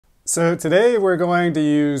So today we're going to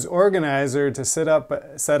use Organizer to set up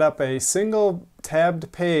a single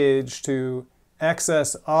tabbed page to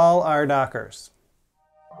access all our Dockers.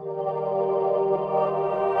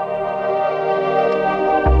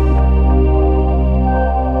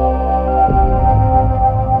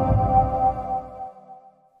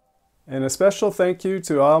 And a special thank you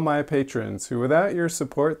to all my patrons, who without your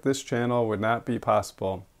support this channel would not be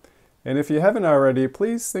possible. And if you haven't already,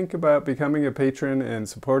 please think about becoming a patron and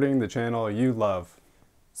supporting the channel you love.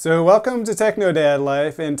 So welcome to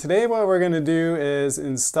TechnoDadLife, and today what we're going to do is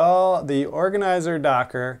install the Organizer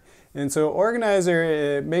Docker. And so Organizer,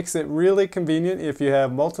 it makes it really convenient if you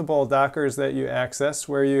have multiple Dockers that you access,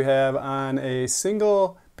 where you have on a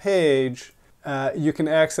single page, you can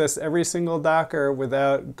access every single Docker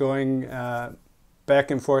without going back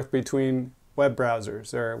and forth between web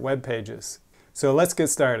browsers or web pages. So let's get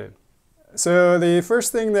started. So the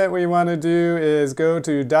first thing that we want to do is go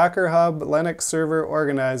to Docker Hub Linux Server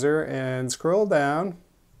Organizer and scroll down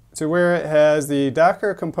to where it has the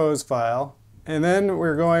Docker Compose file. And then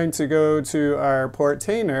we're going to go to our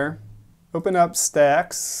portainer, open up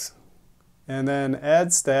stacks, and then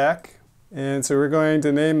add stack. And so we're going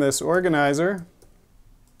to name this Organizer.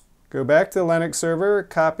 Go back to Linux Server,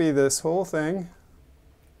 copy this whole thing,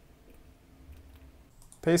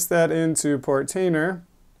 paste that into portainer.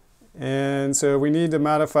 And so we need to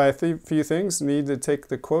modify a few things. We need to take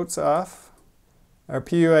the quotes off. Our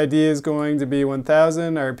PUID is going to be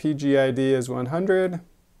 1000, our PGID is 100.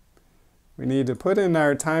 We need to put in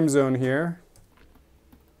our time zone here.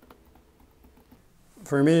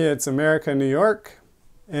 For me, it's America, New York.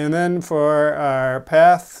 And then for our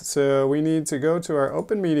path, so we need to go to our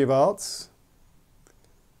Openmediavault,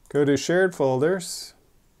 go to Shared Folders,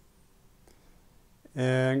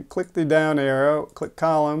 and click the down arrow, click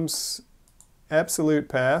Columns, Absolute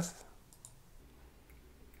Path.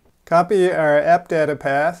 Copy our app data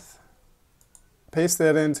path, paste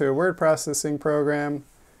that into a word processing program,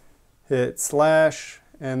 hit slash,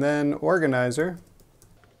 and then Organizer.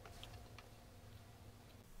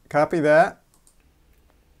 Copy that.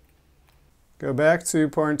 Go back to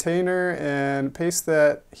portainer and paste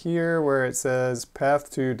that here where it says path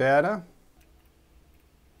to data.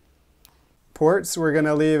 Ports we're going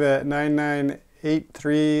to leave at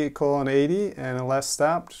 9983:80, and unless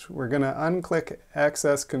stopped, we're going to unclick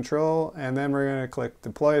access control, and then we're going to click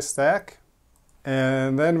deploy stack.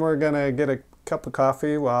 And then we're going to get a cup of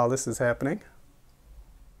coffee while this is happening.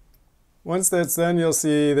 Once that's done, you'll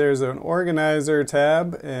see there's an Organizer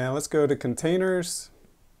tab, and let's go to containers.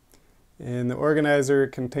 And the Organizer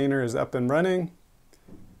container is up and running.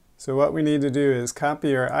 So what we need to do is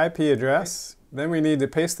copy our IP address. Then we need to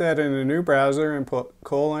paste that in a new browser and put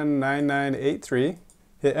 :9983.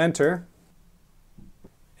 Hit enter.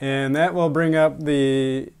 And that will bring up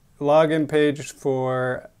the login page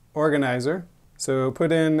for Organizer. So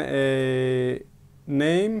put in a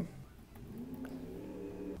name,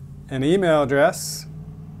 an email address,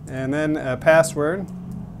 and then a password.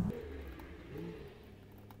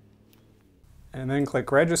 And then click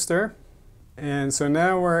register. And so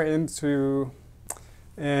now we're into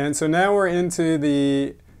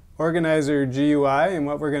the Organizer GUI, and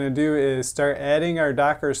what we're going to do is start adding our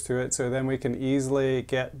Dockers to it, so then we can easily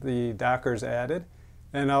get the Dockers added.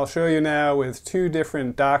 And I'll show you now with two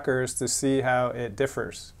different Dockers to see how it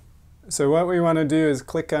differs. So what we want to do is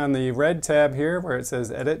click on the red tab here where it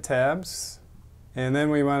says Edit Tabs, and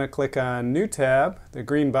then we want to click on New Tab, the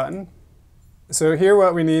green button. So here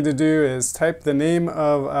what we need to do is type the name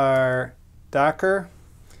of our Docker,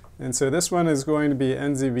 and so this one is going to be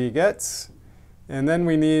nzbgets, and then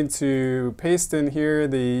we need to paste in here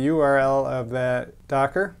the URL of that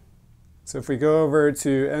Docker. So if we go over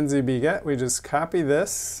to nzbget, we just copy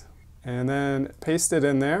this and then paste it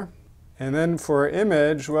in there. And then for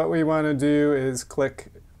image, what we want to do is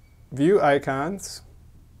click View Icons,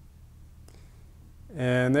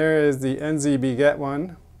 and there is the nzbget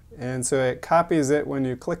one. And so it copies it when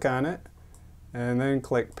you click on it, and then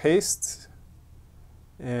click Paste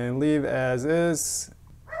and leave as is.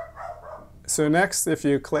 So next, if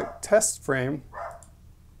you click Test Frame,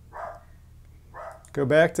 go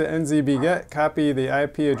back to nzbget, copy the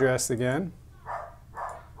IP address again,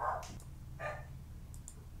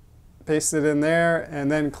 paste it in there,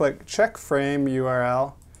 and then click Check Frame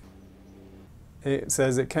URL. It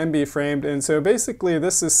says it can be framed, and so basically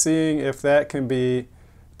this is seeing if that can be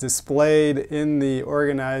displayed in the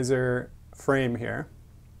Organizer frame here.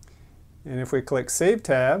 And if we click Save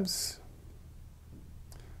Tabs,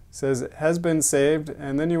 it says it has been saved,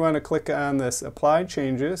 and then you want to click on this Apply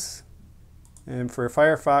Changes. And for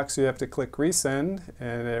Firefox, you have to click Resend,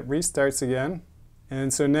 and it restarts again.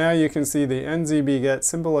 And so now you can see the nzbget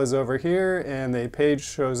symbol is over here and the page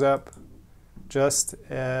shows up just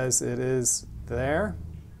as it is there.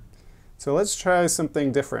 So let's try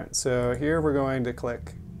something different. So here we're going to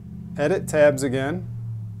click Edit Tabs again,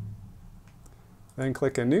 then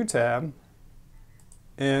click a new tab.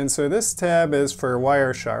 And so this tab is for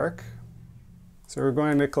Wireshark. So we're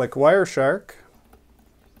going to click Wireshark,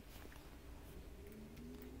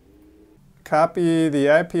 copy the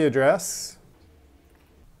IP address,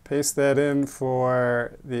 paste that in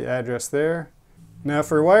for the address there. Now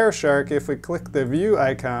for Wireshark, if we click the View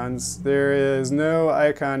icons, there is no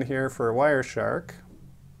icon here for Wireshark.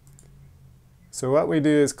 So what we do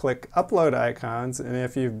is click Upload Icons, and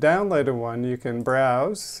if you've downloaded one, you can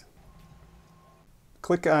browse,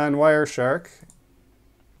 click on Wireshark,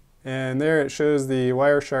 and there it shows the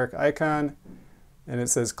Wireshark icon, and it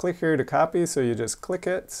says click here to copy, so you just click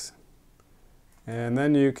it, and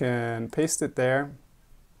then you can paste it there.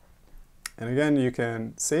 And again, you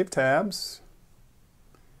can save tabs,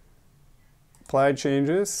 apply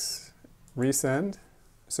changes, resend.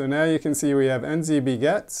 So now you can see we have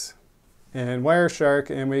nzbget and Wireshark,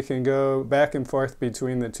 and we can go back and forth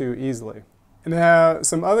between the two easily. Now,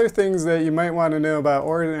 some other things that you might want to know about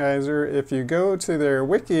Organizer, if you go to their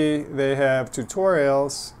wiki, they have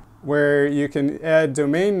tutorials where you can add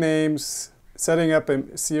domain names, setting up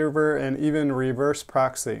a server, and even reverse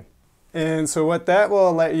proxy. And so what that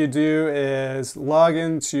will let you do is log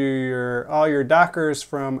into all your Dockers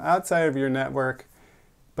from outside of your network,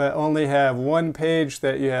 but only have one page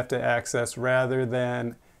that you have to access rather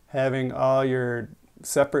than having all your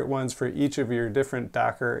separate ones for each of your different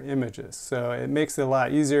Docker images. So it makes it a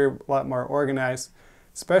lot easier, a lot more organized,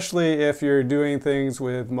 especially if you're doing things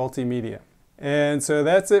with multimedia. And so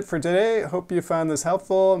that's it for today. Hope you found this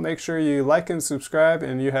helpful. Make sure you like and subscribe,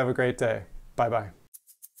 and you have a great day. Bye-bye.